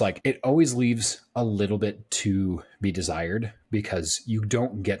it always leaves a little bit to be desired because we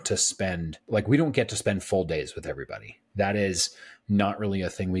don't get to spend full days with everybody. That is not really a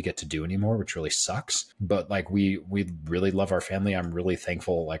thing we get to do anymore, which really sucks. But like, we really love our family. I'm really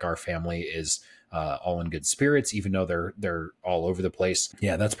thankful. Like, our family is all in good spirits, even though they're all over the place.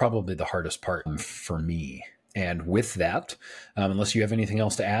 Yeah, that's probably the hardest part for me. And with that, unless you have anything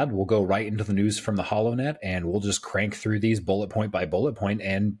else to add, we'll go right into the news from the HoloNet, and we'll just crank through these bullet point by bullet point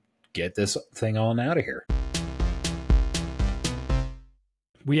and get this thing on out of here.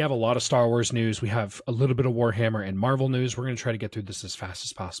 We have a lot of Star Wars news. We have a little bit of Warhammer and Marvel news. We're going to try to get through this as fast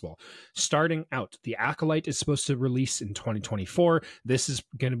as possible. Starting out, The Acolyte is supposed to release in 2024. This is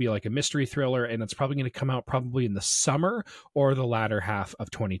going to be like a mystery thriller, and it's probably going to come out probably in the summer or the latter half of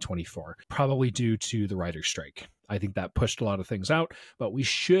 2024, probably due to the writer's strike. I think that pushed a lot of things out, but we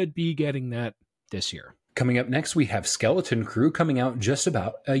should be getting that this year. Coming up next, we have Skeleton Crew coming out just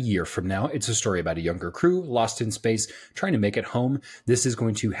about a year from now. It's a story about a younger crew lost in space, trying to make it home. This is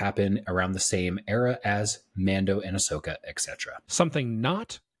going to happen around the same era as Mando and Ahsoka, etc. Something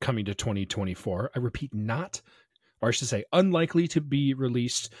not coming to 2024, I repeat, not, or I should say unlikely to be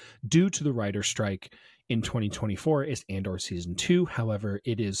released due to the writer's strike in 2024 is Andor Season 2. However,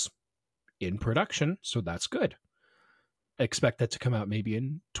 it is in production, so that's good. Expect that to come out maybe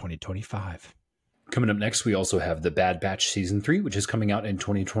in 2025. Coming up next, we also have The Bad Batch Season 3, which is coming out in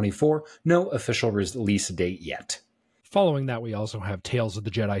 2024. No official release date yet. Following that, we also have Tales of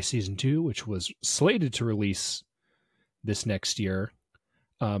the Jedi Season 2, which was slated to release this next year.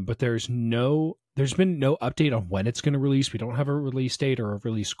 But there's been no update on when it's going to release. We don't have a release date or a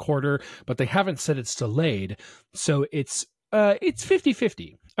release quarter, but they haven't said it's delayed. So it's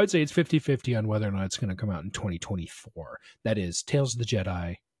 50-50. I would say it's 50-50 on whether or not it's going to come out in 2024. That is Tales of the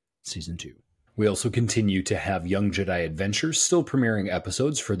Jedi Season 2. We also continue to have Young Jedi Adventures still premiering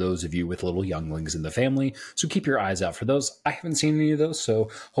episodes for those of you with little younglings in the family. So keep your eyes out for those. I haven't seen any of those, so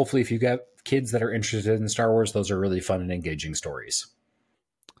hopefully if you got kids that are interested in Star Wars, those are really fun and engaging stories.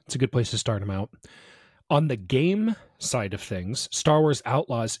 It's a good place to start them out. On the game side of things, Star Wars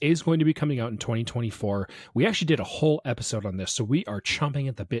Outlaws is going to be coming out in 2024. We actually did a whole episode on this, so we are chomping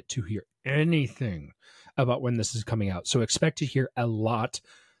at the bit to hear anything about when this is coming out. So expect to hear a lot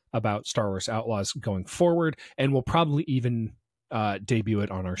about Star Wars Outlaws going forward, and we'll probably even debut it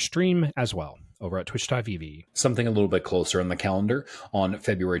on our stream as well over at twitch.tv. Something a little bit closer on the calendar. On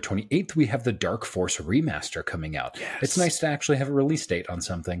February 28th, we have the Dark Force remaster coming out. Yes. It's nice to actually have a release date on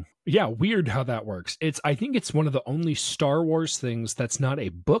something. Yeah, weird how that works. I think it's one of the only Star Wars things that's not a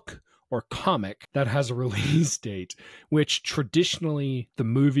book or comic that has a release date, which traditionally the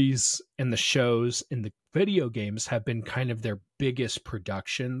movies and the shows and the video games have been kind of their biggest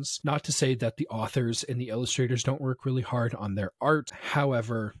productions. Not to say that the authors and the illustrators don't work really hard on their art.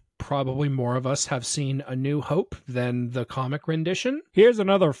 However, probably more of us have seen A New Hope than the comic rendition. Here's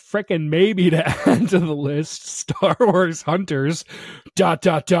another frickin' maybe to add to the list. Star Wars Hunters, ...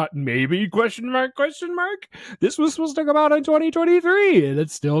 maybe, question mark. This was supposed to come out in 2023, and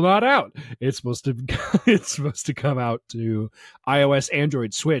it's still not out. It's supposed to come out to iOS,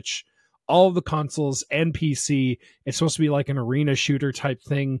 Android, Switch, all the consoles and PC. It's supposed to be like an arena shooter type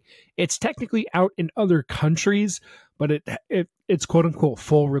thing. It's technically out in other countries, but it's quote unquote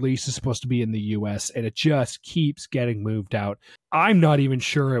full release is supposed to be in the US, and it just keeps getting moved out. I'm not even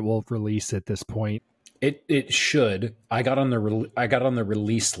sure it will release at this point. It should. I got on the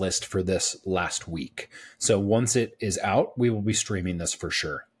release list for this last week. So once it is out, we will be streaming this for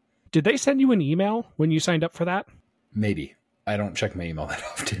sure. Did they send you an email when you signed up for that? Maybe. I don't check my email that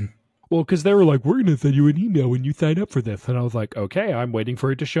often. Well, because they were like, we're going to send you an email when you sign up for this. And I was like, okay, I'm waiting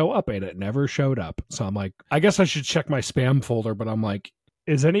for it to show up. And it never showed up. So I'm like, I guess I should check my spam folder. But I'm like,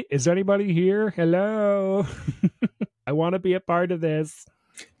 is anybody here? Hello? I want to be a part of this.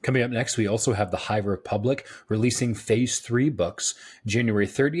 Coming up next, we also have the High Republic releasing Phase 3 books. January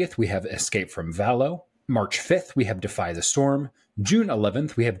 30th, we have Escape from Valo. March 5th, we have Defy the Storm. June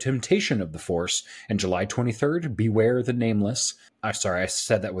 11th, we have Temptation of the Force. And July 23rd, Beware the Nameless. Sorry, I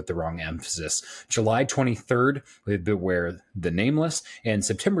said that with the wrong emphasis. July 23rd, we have Beware the Nameless. And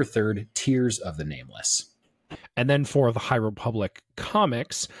September 3rd, Tears of the Nameless. And then for the High Republic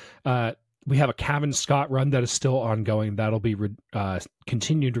comics, we have a Cavan Scott run that is still ongoing. That'll be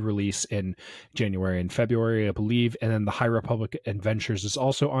continued to release in January and February, I believe. And then the High Republic Adventures is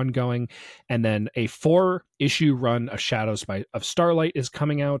also ongoing. And then a 4-issue run of Shadows of Starlight is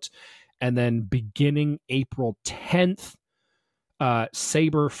coming out. And then beginning April 10th,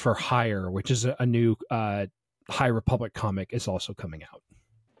 Saber for Hire, which is a new High Republic comic, is also coming out.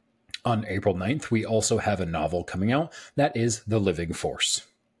 On April 9th, we also have a novel coming out. That is The Living Force.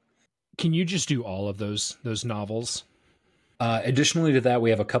 Can you just do all of those novels? Additionally to that, we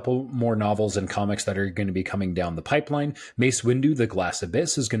have a couple more novels and comics that are going to be coming down the pipeline. Mace Windu, The Glass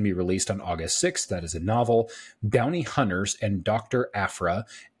Abyss, is going to be released on August 6th. That is a novel. Bounty Hunters and Dr. Aphra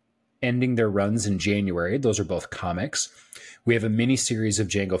ending their runs in January. Those are both comics. We have a mini-series of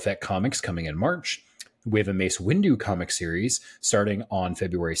Jango Fett comics coming in March. We have a Mace Windu comic series starting on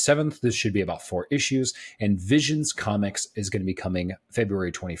February 7th. This should be about 4 issues. And Visions Comics is going to be coming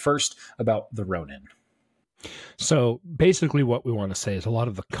February 21st about the Ronin. So basically what we want to say is a lot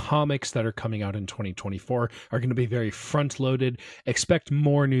of the comics that are coming out in 2024 are going to be very front-loaded. Expect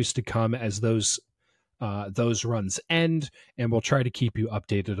more news to come as those runs end, and we'll try to keep you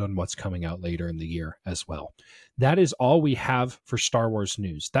updated on what's coming out later in the year as well. That is all we have for Star Wars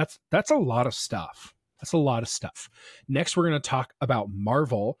news. That's a lot of stuff. That's a lot of stuff. Next, we're going to talk about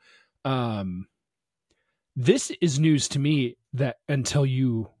Marvel. This is news to me that until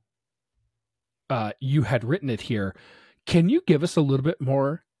you had written it here. Can you give us a little bit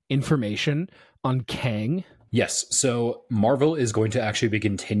more information on Kang? Yes. So Marvel is going to actually be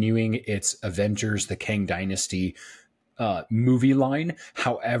continuing its Avengers, the Kang Dynasty movie line.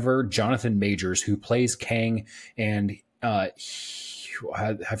 However, Jonathan Majors, who plays Kang, and I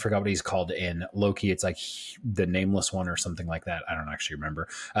forgot what he's called in Loki. It's like the Nameless One or something like that. I don't actually remember.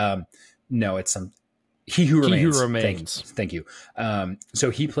 No, it's He Who He Remains. Who Remains. Thank you. So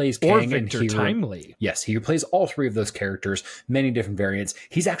he plays Or Kang Victor and Timely. Yes, he plays all three of those characters, many different variants.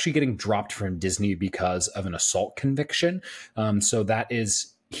 He's actually getting dropped from Disney because of an assault conviction. So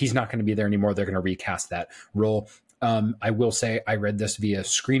he's not going to be there anymore. They're going to recast that role. I will say I read this via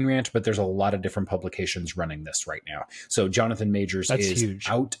Screen Rant, but there's a lot of different publications running this right now. So Jonathan Majors is huge.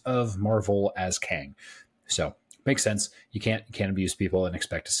 Out of Marvel as Kang. So makes sense. You can't abuse people and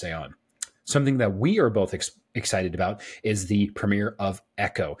expect to stay on. Something that we are both excited about is the premiere of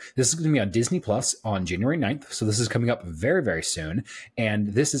Echo. This is going to be on Disney Plus on January 9th. So this is coming up very, very soon. And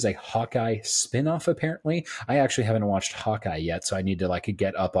this is a Hawkeye spinoff, apparently. I actually haven't watched Hawkeye yet, so I need to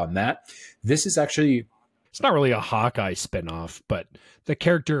get up on that. This is actually... It's not really a Hawkeye spinoff, but the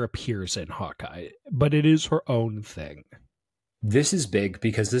character appears in Hawkeye, but it is her own thing. This is big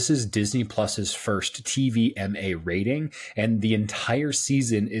because this is Disney Plus's first TVMA rating, and the entire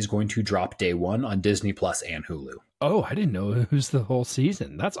season is going to drop day one on Disney Plus and Hulu. Oh, I didn't know it was the whole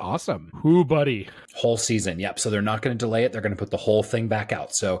season. That's awesome. Who, buddy? Whole season, yep. So they're not going to delay it. They're going to put the whole thing back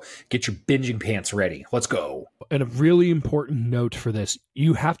out. So get your binging pants ready. Let's go. And a really important note for this,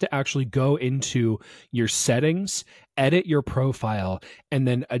 you have to actually go into your settings, edit your profile, and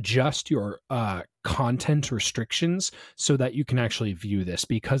then adjust your content restrictions so that you can actually view this.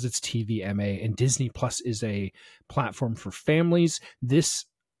 Because it's TVMA and Disney Plus is a platform for families, this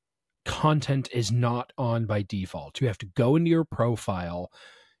content is not on by default. You have to go into your profile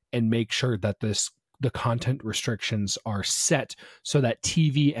and make sure that the content restrictions are set so that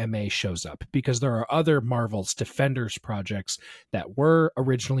TVMA shows up, because there are other Marvel's Defenders projects that were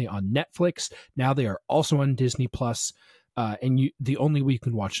originally on Netflix. Now they are also on Disney Plus. And the only way you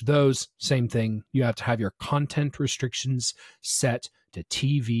can watch those, same thing, you have to have your content restrictions set to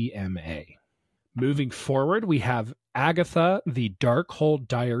TVMA. Moving forward, we have Agatha, the Darkhold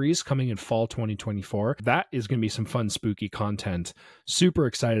Diaries, coming in fall 2024. That is going to be some fun, spooky content. Super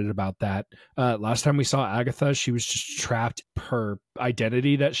excited about that. Last time we saw Agatha, she was just trapped her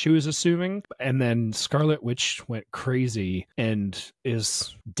identity that she was assuming. And then Scarlet Witch went crazy and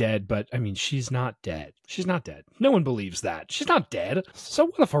is dead. But I mean, she's not dead. She's not dead. No one believes that. She's not dead. So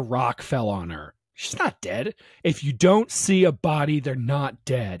what if a rock fell on her? She's not dead. If you don't see a body, they're not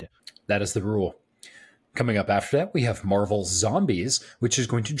dead. That is the rule. Coming up after that, we have Marvel Zombies, which is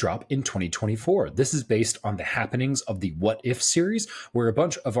going to drop in 2024. This is based on the happenings of the What If series, where a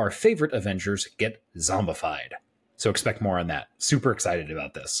bunch of our favorite Avengers get zombified. So expect more on that. Super excited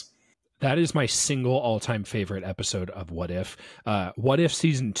about this. That is my single all-time favorite episode of What If. What If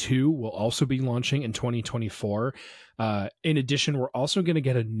Season 2 will also be launching in 2024. In addition, we're also going to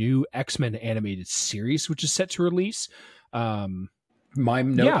get a new X-Men animated series, which is set to release. My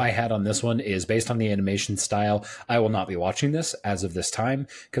note I had on this one is based on the animation style. I will not be watching this as of this time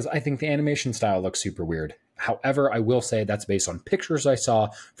because I think the animation style looks super weird. However, I will say that's based on pictures I saw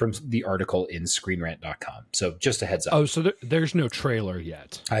from the article in ScreenRant.com. So just a heads up. Oh, so there's no trailer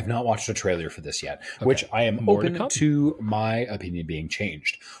yet. I have not watched a trailer for this yet, which I am open to my opinion being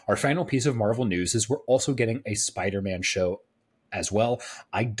changed. Our final piece of Marvel news is we're also getting a Spider-Man show as well.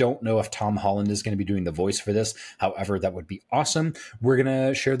 I don't know if Tom Holland is going to be doing the voice for this. However, that would be awesome. We're going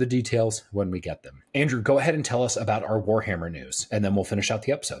to share the details when we get them. Andrew, go ahead and tell us about our Warhammer news, and then we'll finish out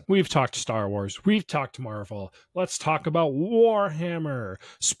the episode. We've talked Star Wars. We've talked Marvel. Let's talk about Warhammer.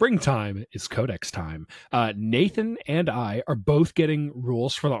 Springtime is Codex time. Nathan and I are both getting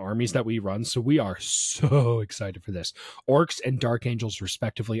rules for the armies that we run, so we are so excited for this. Orcs and Dark Angels,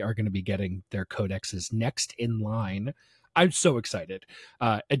 respectively, are going to be getting their codexes next in line. I'm so excited.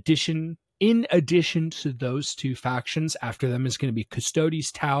 In addition to those two factions, after them is going to be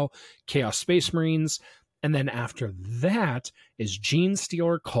Custodes, Tau, Chaos Space Marines. And then after that is Gene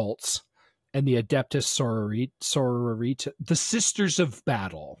Stealer Cults and the Adeptus Sororitas, the Sisters of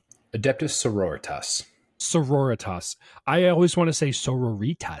Battle. Adeptus Sororitas. Sororitas. I always want to say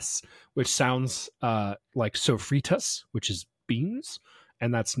Sororitas, which sounds like Sofritas, which is beans.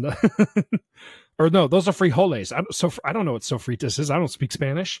 And that's not... Or no, those are frijoles. I don't know what sofritas is. I don't speak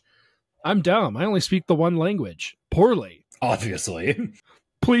Spanish. I'm dumb. I only speak the one language. Poorly. Obviously.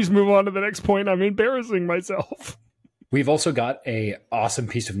 Please move on to the next point. I'm embarrassing myself. We've also got an awesome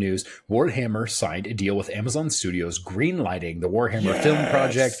piece of news. Warhammer signed a deal with Amazon Studios greenlighting the Warhammer film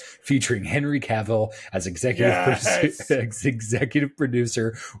project featuring Henry Cavill as executive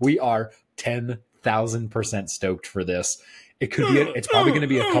producer. We are 10,000% stoked for this. It's probably going to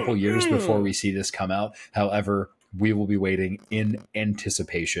be a couple years before we see this come out. However, we will be waiting in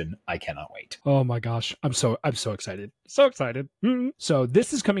anticipation. I cannot wait. Oh my gosh. I'm so excited. So excited. So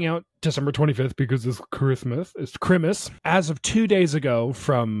this is coming out December 25th because it's Christmas. It's Christmas. As of 2 days ago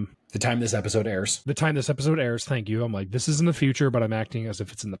from The time this episode airs. The time this episode airs, thank you. I'm like, this is in the future, but I'm acting as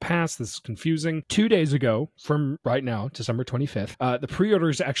if it's in the past. This is confusing. 2 days ago, from right now, December 25th, the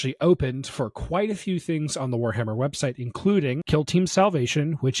pre-orders actually opened for quite a few things on the Warhammer website, including Kill Team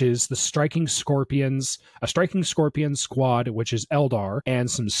Salvation, which is a Striking Scorpions squad, which is Eldar, and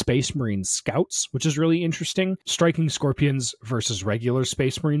some Space Marine Scouts, which is really interesting. Striking Scorpions versus regular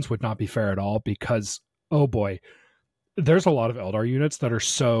Space Marines would not be fair at all because, oh boy, there's a lot of Eldar units that are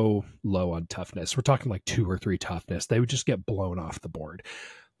so low on toughness. We're talking like 2 or 3 toughness. They would just get blown off the board.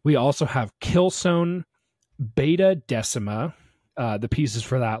 We also have Killzone Beta Decima. The pieces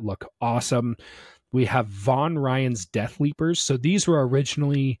for that look awesome. We have Von Ryan's Death Leapers. So these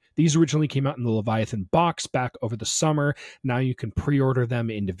originally came out in the Leviathan box back over the summer. Now you can pre-order them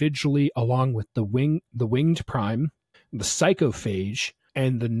individually along with the Winged Prime, the Psychophage,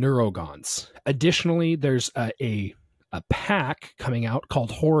 and the Neurogons. Additionally, there's a pack coming out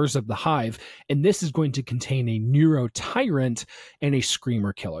called Horrors of the Hive, and this is going to contain a Neuro Tyrant and a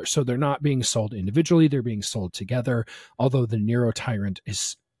Screamer Killer. So they're not being sold individually, they're being sold together, although the Neuro Tyrant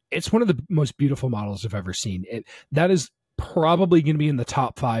it's one of the most beautiful models I've ever seen. That is probably going to be in the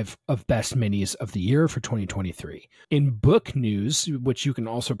top 5 of best minis of the year for 2023. In book news, which you can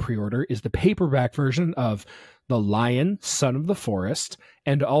also pre-order, is the paperback version of The Lion, Son of the Forest,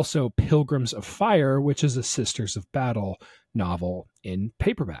 and also Pilgrims of Fire, which is a Sisters of Battle novel in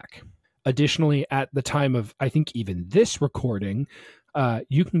paperback. Additionally, at the time of, I think, even this recording,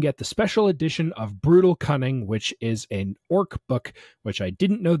 you can get the special edition of Brutal Cunning, which is an orc book, which I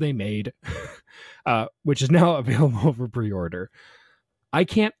didn't know they made, which is now available for pre-order. I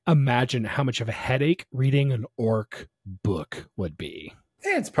can't imagine how much of a headache reading an orc book would be.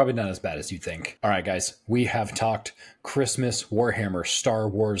 It's probably not as bad as you think. All right, guys, we have talked Christmas, Warhammer, Star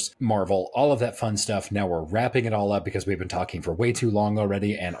Wars, Marvel, all of that fun stuff. Now we're wrapping it all up because we've been talking for way too long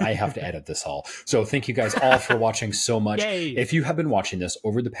already, and I have to edit this all. So thank you guys all for watching so much. Yay. If you have been watching this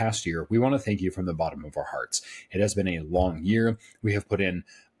over the past year, we want to thank you from the bottom of our hearts. It has been a long year. We have put in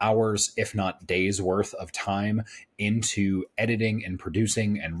hours, if not days worth of time into editing and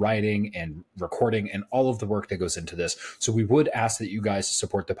producing and writing and recording and all of the work that goes into this. So we would ask that you guys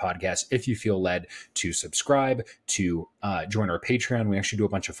support the podcast if you feel led to subscribe, to join our Patreon. We actually do a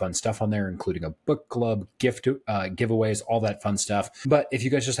bunch of fun stuff on there, including a book club, gift giveaways, all that fun stuff. But if you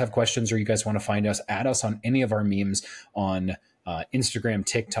guys just have questions or you guys want to find us, add us on any of our memes on Instagram,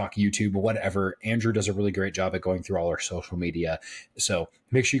 TikTok, YouTube, whatever. Andrew does a really great job at going through all our social media. So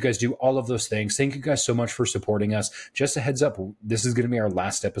make sure you guys do all of those things. Thank you guys so much for supporting us. Just a heads up, this is going to be our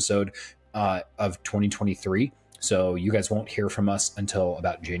last episode of 2023. So you guys won't hear from us until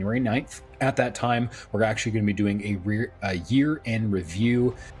about January 9th. At that time, we're actually going to be doing a year-end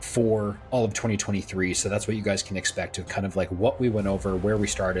review for all of 2023. So that's what you guys can expect, of kind of like what we went over, where we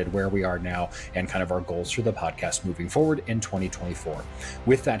started, where we are now, and kind of our goals for the podcast moving forward in 2024.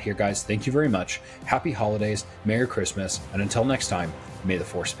 With that here, guys, thank you very much. Happy holidays, Merry Christmas, and until next time, may the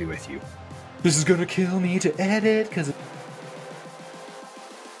Force be with you. This is going to kill me to edit because